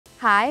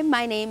Hi,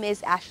 my name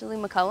is Ashley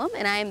McCullum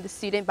and I am the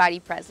student body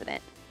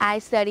president. I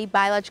study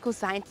biological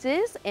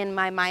sciences and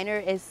my minor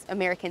is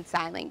American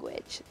Sign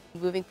Language.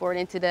 Moving forward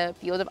into the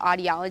field of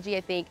audiology, I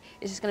think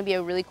it's just going to be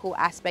a really cool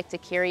aspect to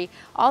carry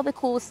all the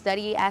cool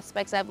study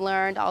aspects I've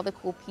learned, all the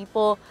cool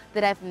people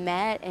that I've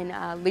met,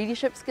 and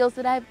leadership skills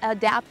that I've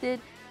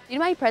adapted.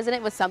 Student Body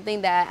President was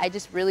something that I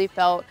just really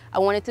felt I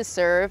wanted to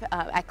serve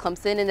at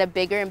Clemson in a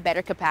bigger and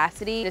better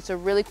capacity. It's a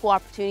really cool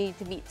opportunity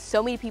to meet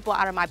so many people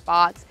out of my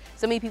box,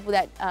 so many people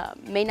that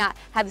may not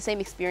have the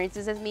same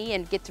experiences as me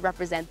and get to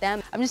represent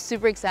them. I'm just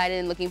super excited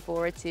and looking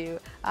forward to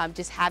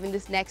just having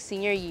this next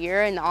senior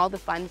year and all the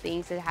fun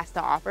things that it has to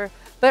offer,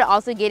 but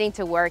also getting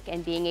to work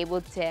and being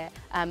able to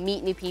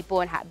meet new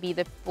people and be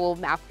the full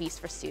mouthpiece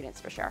for students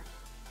for sure.